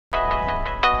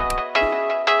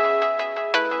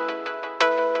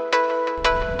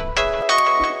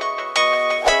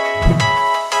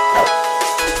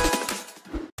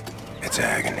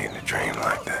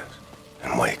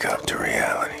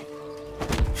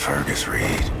Fergus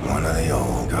Reed, one of the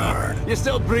old guard. You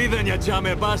still breathing, you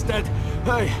jammy bastard?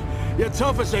 Hey, you're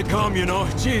tough as they come, you know.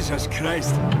 Jesus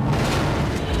Christ.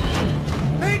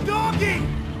 Hey, doggy!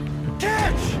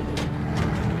 Catch!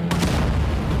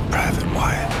 Private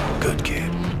Wyatt, good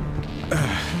kid.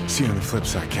 See you on the flip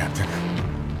side, Captain.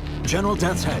 General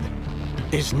Deathshead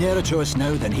is nearer to us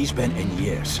now than he's been in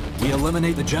years. We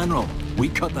eliminate the General. We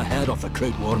cut the head off the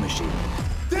Kraut war machine.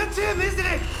 That's him, isn't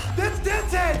it? That's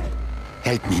Deathshead!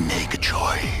 Help me make a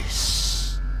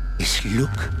choice. Is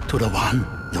look to the one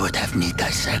you would have me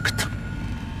dissect.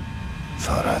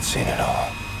 Thought I'd seen it all.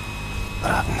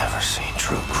 But I've never seen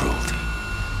true cruelty.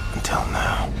 Until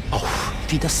now. Auf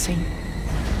Wiedersehen.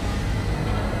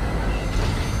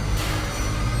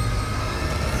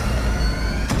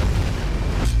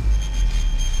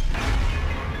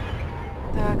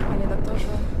 Tak, panie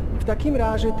doktorze. W takim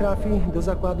razie trafi do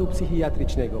zakładu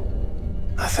psychiatrycznego.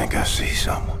 I think I see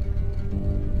someone.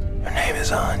 Her name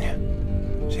is Anya.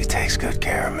 She takes good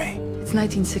care of me. It's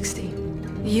 1960.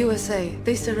 The USA,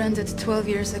 they surrendered 12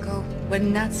 years ago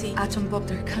when Nazi atom bombed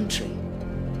their country.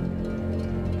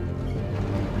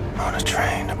 On a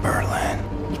train to Berlin.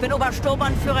 Ich bin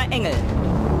Obersturmbannführer Engel.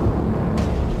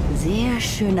 Sehr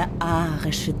schöne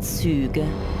arische Züge.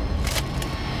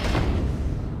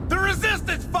 The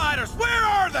resistance fighters, where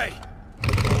are they?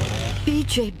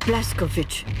 BJ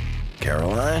Blazkowicz.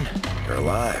 Caroline, you're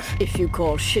alive. If you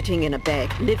call shitting in a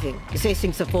bag living, they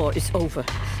think the war is over,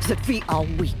 that we are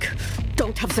weak,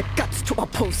 don't have the guts to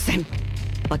oppose them.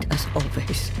 But as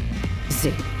always,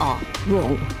 they are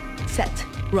wrong. Seth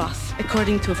Ross,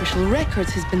 according to official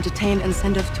records, has been detained and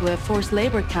sent off to a forced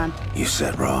labor camp. You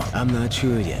said wrong. I'm not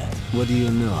sure yet. What do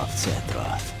you know of Seth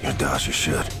Ross? Your Dasha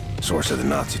should. Source of the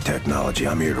Nazi technology,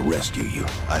 I'm here to rescue you.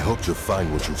 I hope you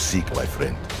find what you seek, my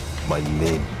friend. My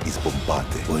name is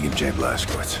Bombate. William J.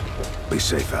 Blazkowicz. Be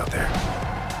safe out there.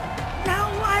 No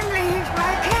one leaves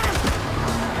my camp!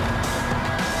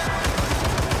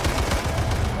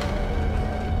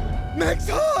 Max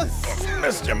Haas!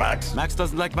 Mr. Max. Max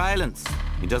doesn't like violence.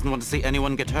 He doesn't want to see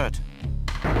anyone get hurt.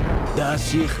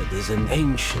 Deathshead is an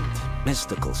ancient,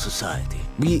 mystical society.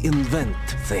 We invent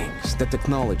things, the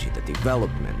technology, the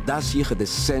development. Deathshead is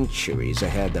centuries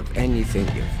ahead of anything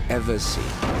you've ever seen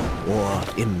or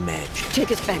imagined.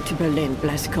 Take us back to Berlin,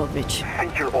 Blazkowicz. I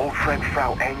think your old friend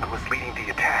Frau Engel is leading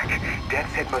the attack.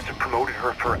 Deathshead must have promoted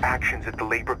her for her actions at the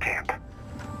labor camp.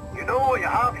 You know what you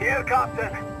have here,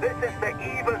 Captain? This is the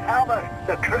Eva's Hammer,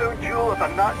 the crown jewel of the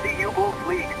Nazi U-boat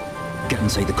fleet. Get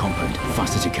inside the compound,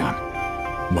 fast as you can.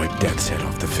 Wipe Deathshead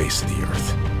off the face of the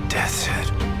earth.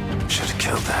 Deathshead. Should have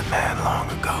killed that man long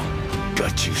ago.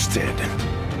 Got you standing.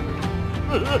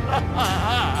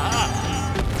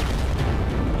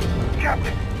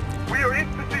 Captain, we are in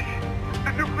position.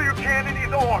 The nuclear cannon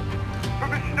is armed.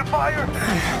 Permission to fire?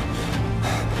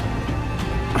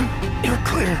 You're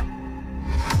clear.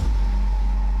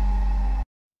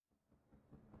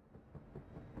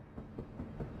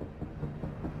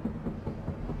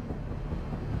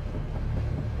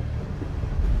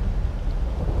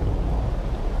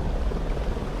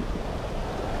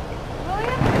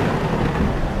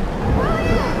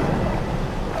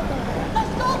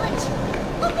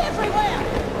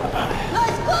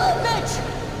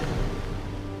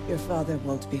 Your father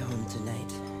won't be home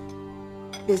tonight.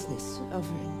 Business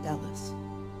over in Dallas.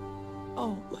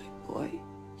 Oh, my boy.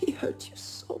 He hurt you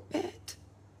so bad.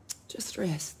 Just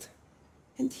rest.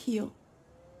 And heal.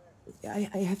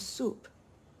 I have soup.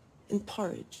 And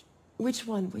porridge. Which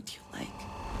one would you like?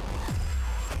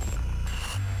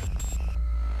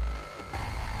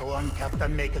 Go on,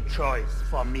 Captain, make a choice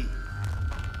for me.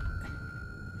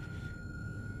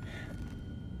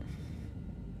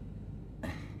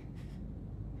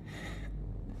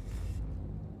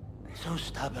 So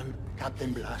stubborn,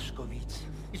 Captain Blazkowicz.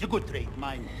 It's a good trait,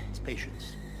 mine. It's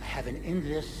patience. I have an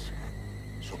endless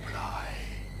supply.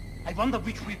 I wonder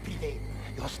which will prevail,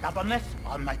 your stubbornness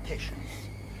or my patience.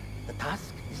 The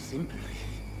task is simple.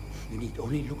 You need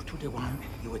only look to the one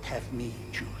you would have me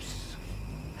choose.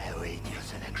 I await your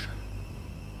selection.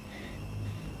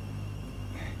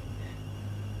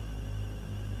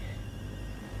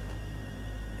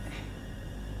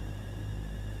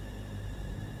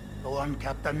 Go on,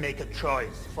 Captain, make a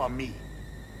choice for me.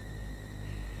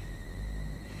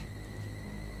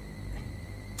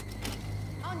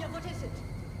 Anya, what is it?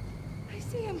 I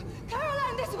see him.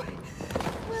 Caroline, this way.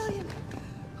 William.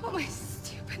 Oh, my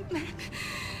stupid man.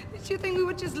 Did you think we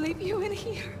would just leave you in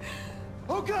here?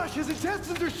 Oh gosh, his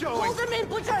intestines are showing! Hold him in,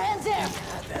 put your hands there!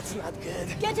 That's not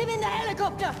good. Get him in the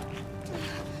helicopter!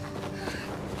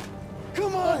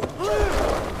 Come on!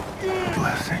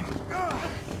 Blessing.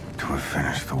 to have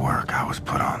finished the work I was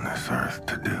put on this earth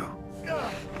to do.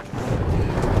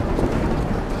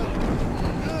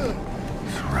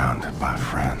 Surrounded by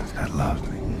friends that love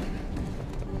me.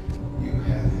 You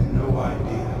have no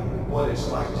idea what it's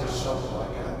like to suffer like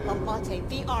I do. Abate,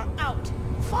 we are out.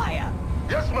 Fire!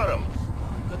 Yes, madam.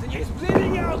 He's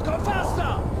bleeding out. Go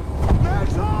faster!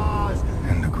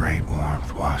 And the great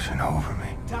warmth washing over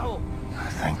me. Towel. I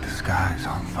think the sky's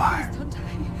on fire. He's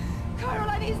dying.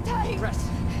 Caroline, he's dying. Rest.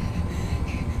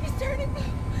 He's turning blue.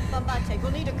 Abate,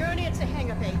 we'll need a gurney at the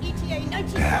hangar bay. ETA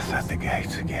 90 Death at the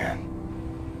gates again.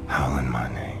 Howling my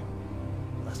name.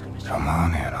 Come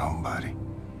on in, old buddy.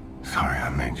 Sorry I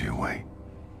made you wait.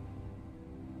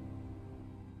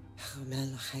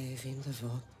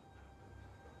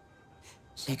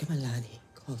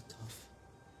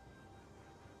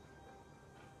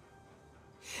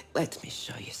 Let me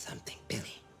show you something,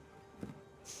 Billy.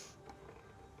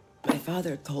 My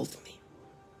father told me,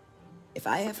 if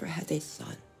I ever had a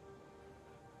son,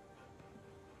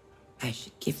 I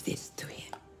should give this to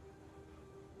him.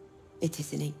 It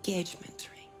is an engagement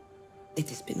ring. It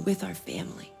has been with our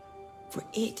family for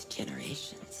 8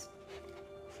 generations.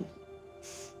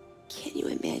 Can you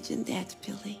imagine that,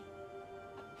 Billy?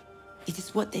 It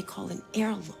is what they call an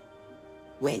heirloom.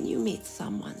 When you meet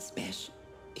someone special,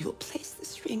 you will place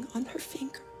this ring on her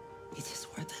finger. It is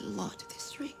worth a lot,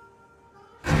 this ring.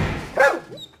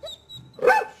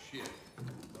 Shit.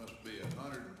 Must be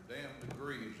 100 damn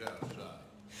degrees outside.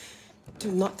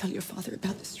 Do not tell your father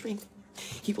about this ring.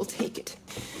 He will take it.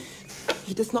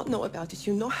 He does not know about it.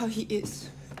 You know how he is.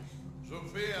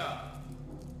 Sophia!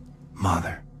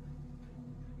 Mother,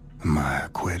 am I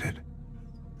acquitted?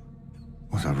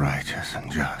 Was I righteous and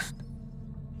just?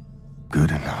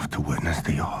 Good enough to witness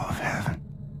the awe of heaven?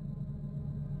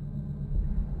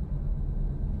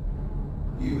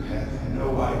 You have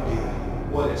no idea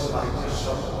what it's like to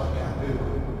suffer like I do.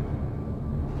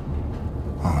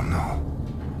 Oh no.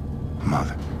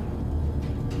 Mother,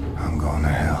 I'm going to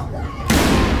hell.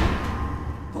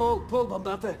 Pull,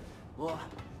 Bombate.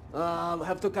 I'll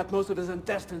have to cut most of his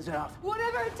intestines out.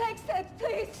 Whatever it takes, Ed,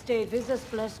 please. Stay with us,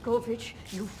 Blazkowicz.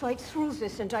 You fight through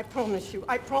this, and I promise you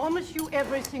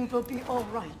everything will be all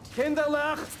right.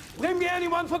 Kinderlach, bring me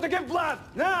anyone for to give blood,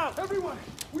 now! Everyone,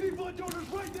 we need blood donors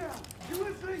right now. You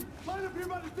listening? Line up here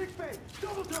by the sick bay.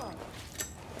 Double time.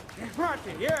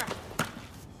 Martin, yeah.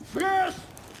 Yes!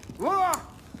 More!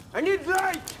 I need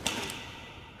light!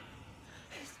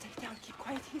 Stay down, keep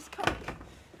quiet, he's coming.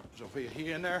 Sophia,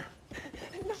 he in there?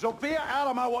 No. Sophia, out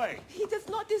of my way! He does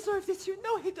not deserve this, you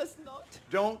know he does not.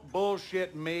 Don't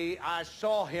bullshit me. I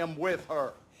saw him with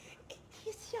her.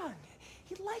 He's young.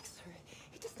 He likes her.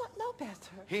 He does not know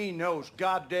better. He knows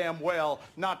goddamn well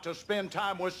not to spend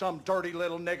time with some dirty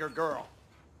little nigger girl.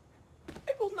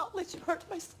 I will not let you hurt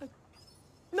my son.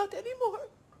 Not anymore.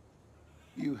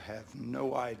 You have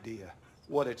no idea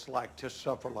what it's like to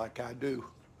suffer like I do.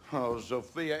 Oh,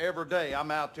 Sophia, every day I'm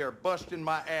out there busting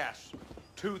my ass,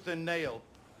 tooth and nail,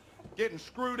 getting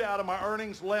screwed out of my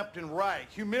earnings left and right,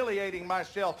 humiliating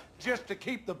myself just to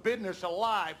keep the business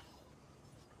alive.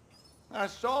 I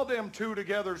saw them two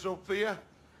together, Sophia,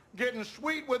 getting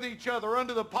sweet with each other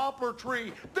under the poplar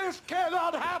tree. This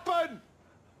cannot happen!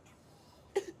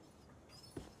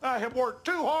 I have worked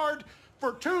too hard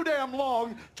for too damn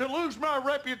long to lose my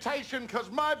reputation because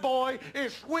my boy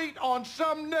is sweet on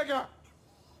some nigger.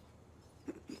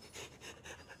 We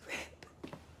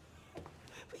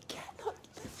cannot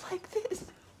live like this.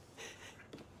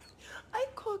 I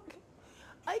cook.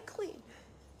 I clean.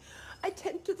 I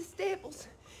tend to the stables,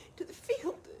 to the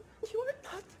field. You are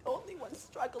not the only one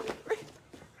struggling, Red.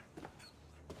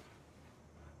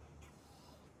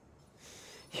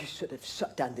 You should have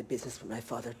shut down the business when my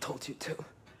father told you to.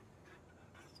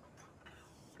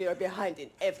 We are behind in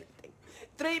everything.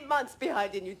 3 months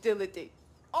behind in utility.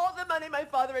 All the money my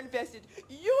father invested,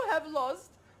 you have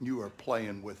lost. You are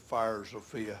playing with fire,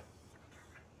 Sophia.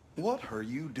 What are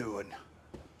you doing?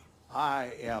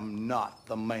 I am not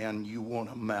the man you want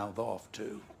to mouth off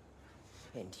to.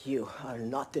 And you are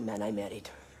not the man I married.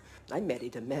 I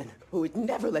married a man who would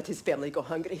never let his family go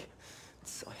hungry.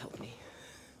 So help me.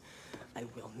 I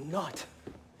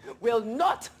will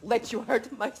not let you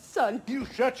hurt my son. You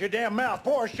shut your damn mouth,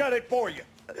 or I'll shut it for you.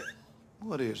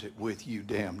 What is it with you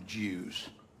damn Jews?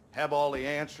 Have all the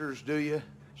answers, do you?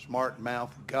 Smart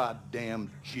mouth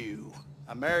goddamn Jew.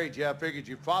 I married you, I figured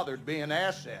your father'd be an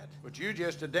asset. But you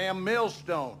just a damn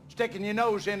millstone, sticking your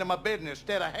nose into my business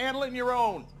instead of handling your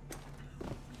own.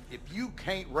 If you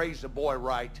can't raise a boy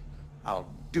right, I'll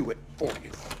do it for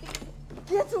you.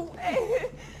 Get away!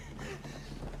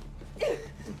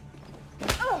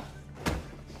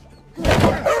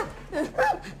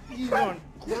 You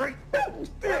ungrateful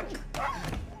bitch!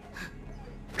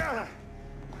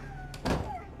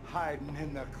 Hiding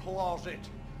in the closet.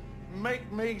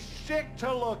 Make me sick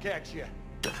to look at you.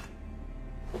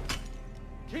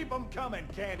 Keep them coming,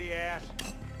 candy ass.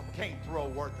 Can't throw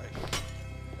worth a shit.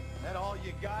 That all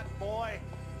you got, boy?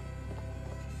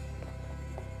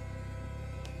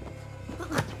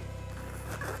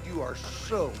 You are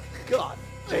so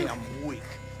goddamn weak.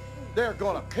 They're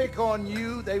gonna pick on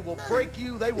you, they will break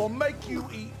you, they will make you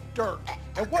eat dirt.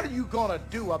 And what are you gonna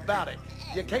do about it?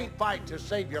 You can't fight to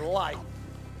save your life.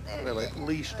 Well, at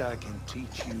least I can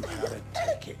teach you how to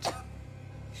take it.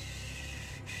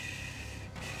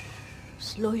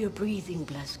 Slow your breathing,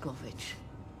 Blazkowicz.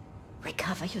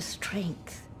 Recover your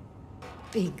strength.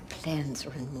 Big plans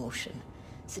are in motion.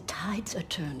 The tides are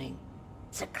turning.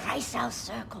 The Kreisau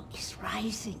circle is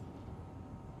rising.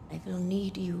 I will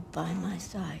need you by my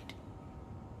side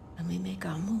when we make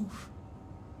our move.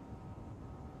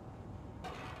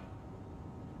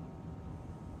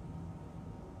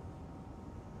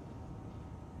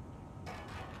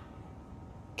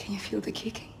 Can you feel the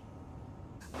kicking?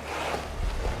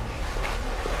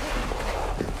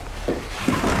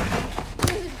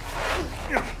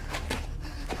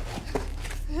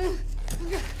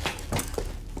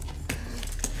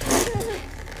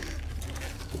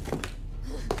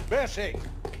 Bessie,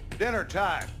 dinner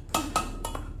time.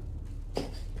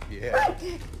 Yeah,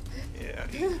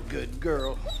 you good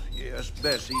girl. Yes,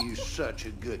 Bessie, you such a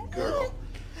good girl.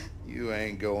 You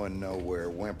ain't going nowhere.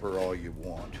 Whimper all you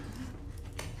want.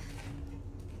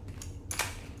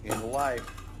 In life,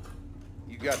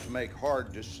 you got to make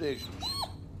hard decisions.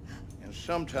 And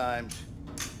sometimes,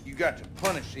 you got to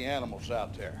punish the animals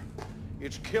out there.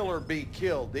 It's kill or be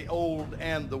killed. The old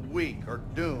and the weak are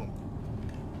doomed.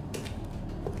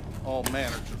 All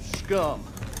manners of scum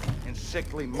and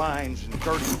sickly minds and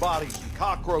dirty bodies and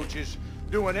cockroaches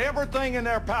doing everything in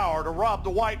their power to rob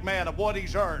the white man of what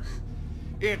he's earned.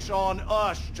 It's on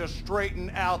us to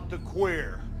straighten out the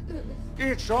queer.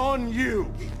 It's on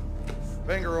you.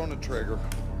 Finger on the trigger.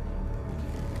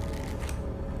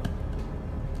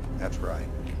 That's right.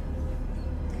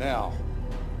 Now,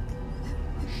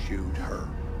 shoot her.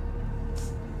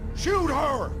 Shoot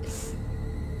her!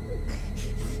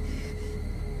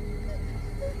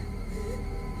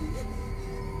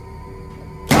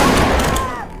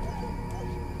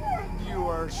 You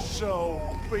are so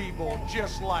feeble,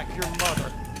 just like your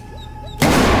mother.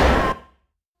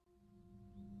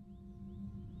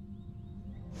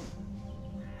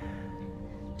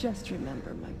 Just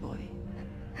remember, my boy,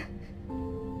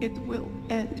 it will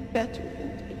end better than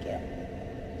it began.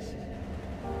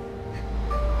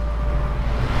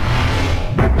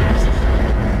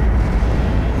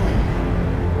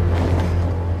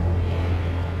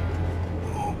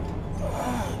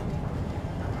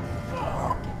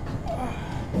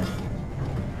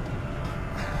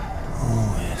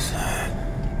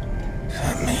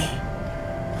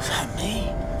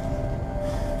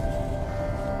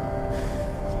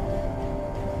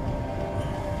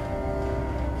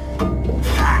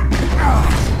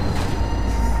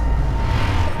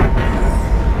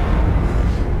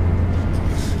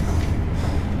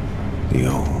 The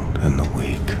old and the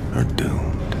weak are doomed.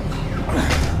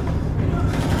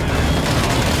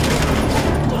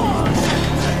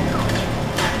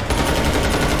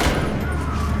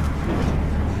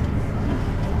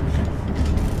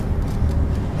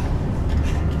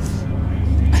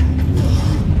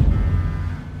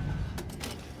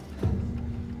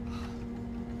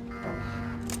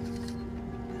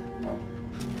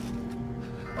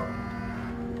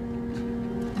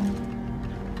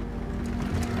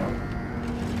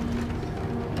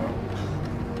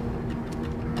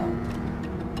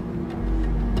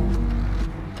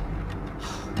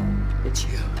 It's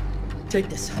you. Take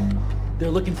this. They're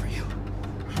looking for you.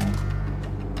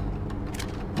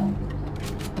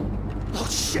 Oh,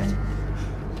 shit!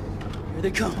 Here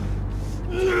they come.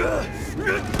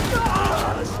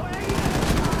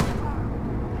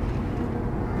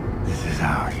 This is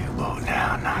our U-boat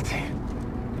now, Nazi.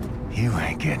 You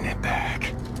ain't getting it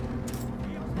back.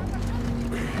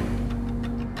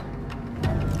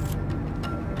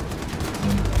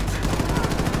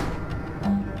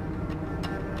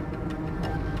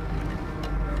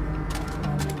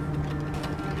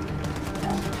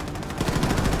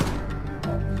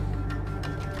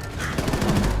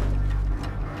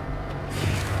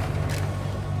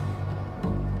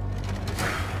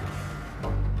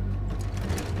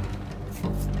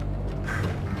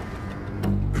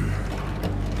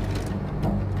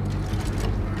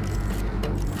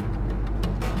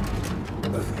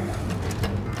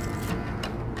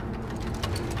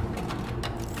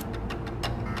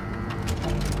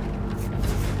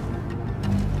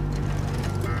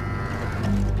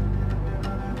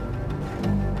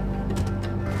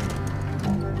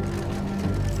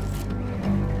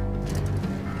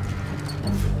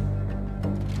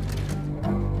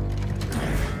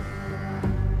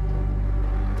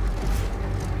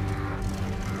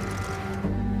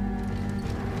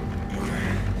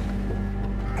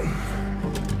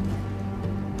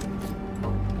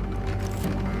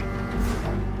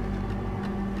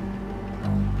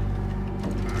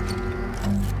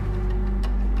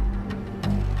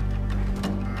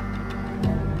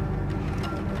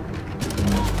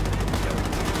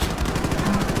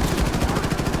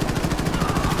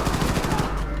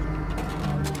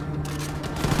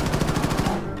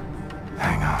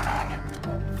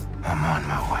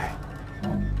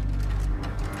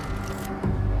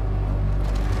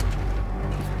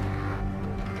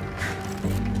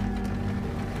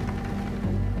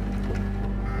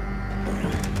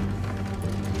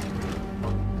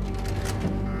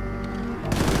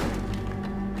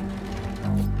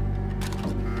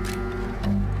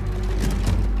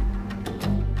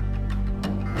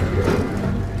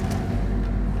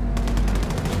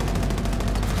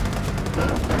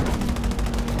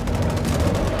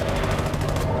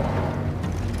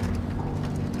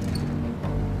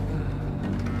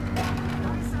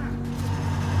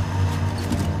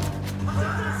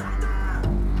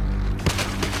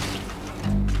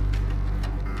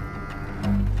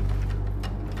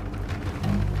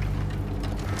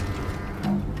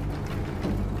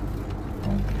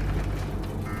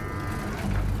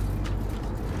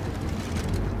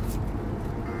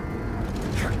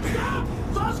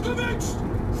 Blazkowicz!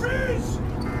 Freeze!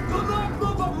 Do not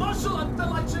move a muscle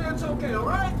until I say it's okay,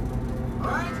 alright?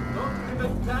 Alright? Don't give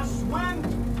it gas wind.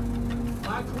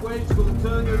 Microwaves will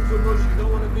turn you into mush. You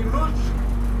don't want to be mush.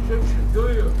 Do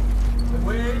you?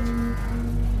 Wait.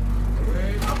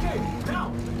 Wait. Okay,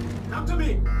 now, come to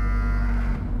me.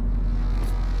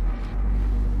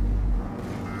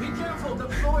 Be careful, the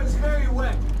floor is very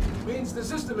wet. Means the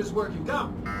system is working.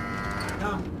 Come.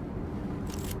 Come.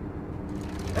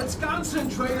 It's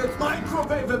concentrated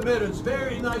microwave emitters.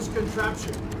 Very nice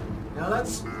contraption. Now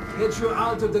let's get you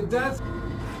out of the death.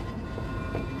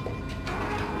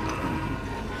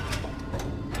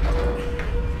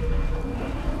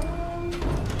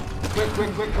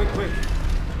 Quick.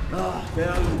 Ah,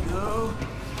 there we go.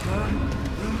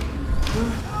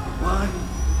 1,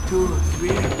 2, 3.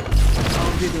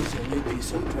 Oh, this is a new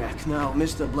piece of crack. Now,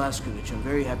 Mr. Blazkowicz, I'm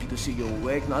very happy to see you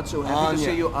awake. Not so happy to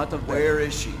see you out of bed. Where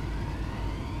is she?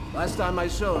 Last time I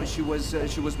saw her, she was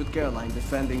with Caroline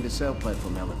defending the cell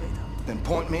platform elevator. Then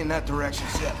point me in that direction,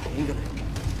 Seth. Ingrid,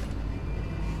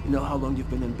 you know how long you've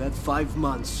been in bed? 5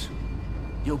 months.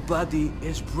 Your body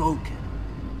is broken.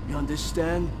 You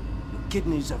understand? Your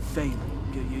kidneys are failing.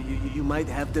 You might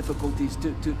have difficulties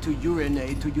to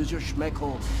urinate, to use your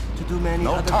schmeckhole, to do many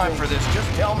other things. No time for this,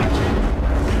 just tell me.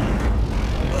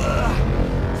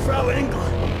 Frau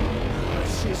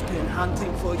Ingrid, she's been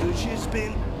hunting for you. She's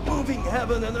been moving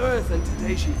heaven and earth, and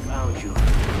today she found you.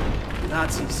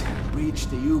 Nazis breached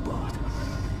the U-boat.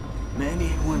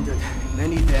 Many wounded,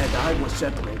 many dead. I was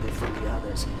separated from the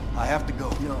others. I have to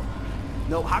go.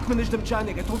 No, Hackman is the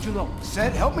mechanic. I told you no.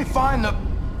 Said, help me find the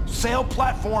sail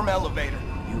platform elevator.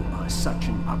 You are such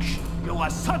an action. You are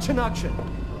such an action.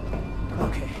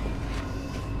 Okay.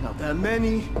 Now, there are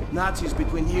many Nazis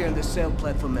between here and the sail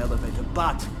platform elevator,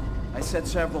 but I set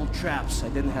several traps. I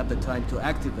didn't have the time to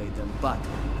activate them, but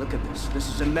look at this. This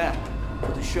is a map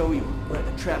to show you where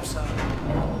the traps are.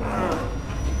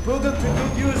 Put them to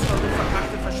good use for the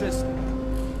verkackte Faschisten.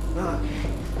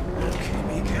 Okay,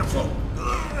 be careful.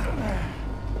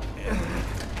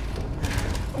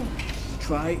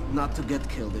 Try not to get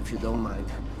killed if you don't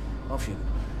mind. Off you go.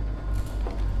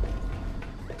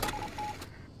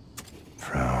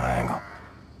 Frau Engel,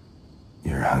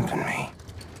 you're hunting me.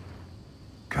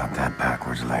 Got that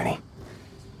backwards, lady.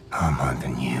 I'm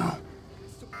hunting you.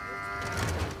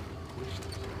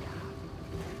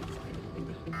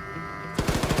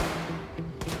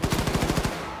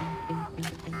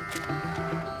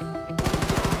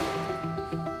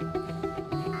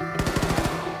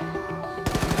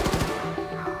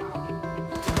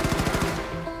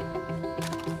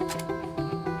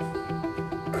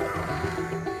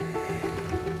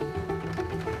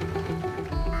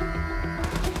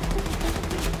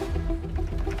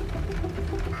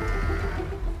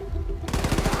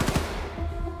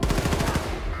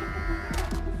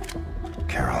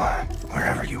 Caroline,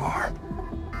 wherever you are,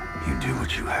 you do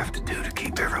what you have to do to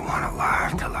keep everyone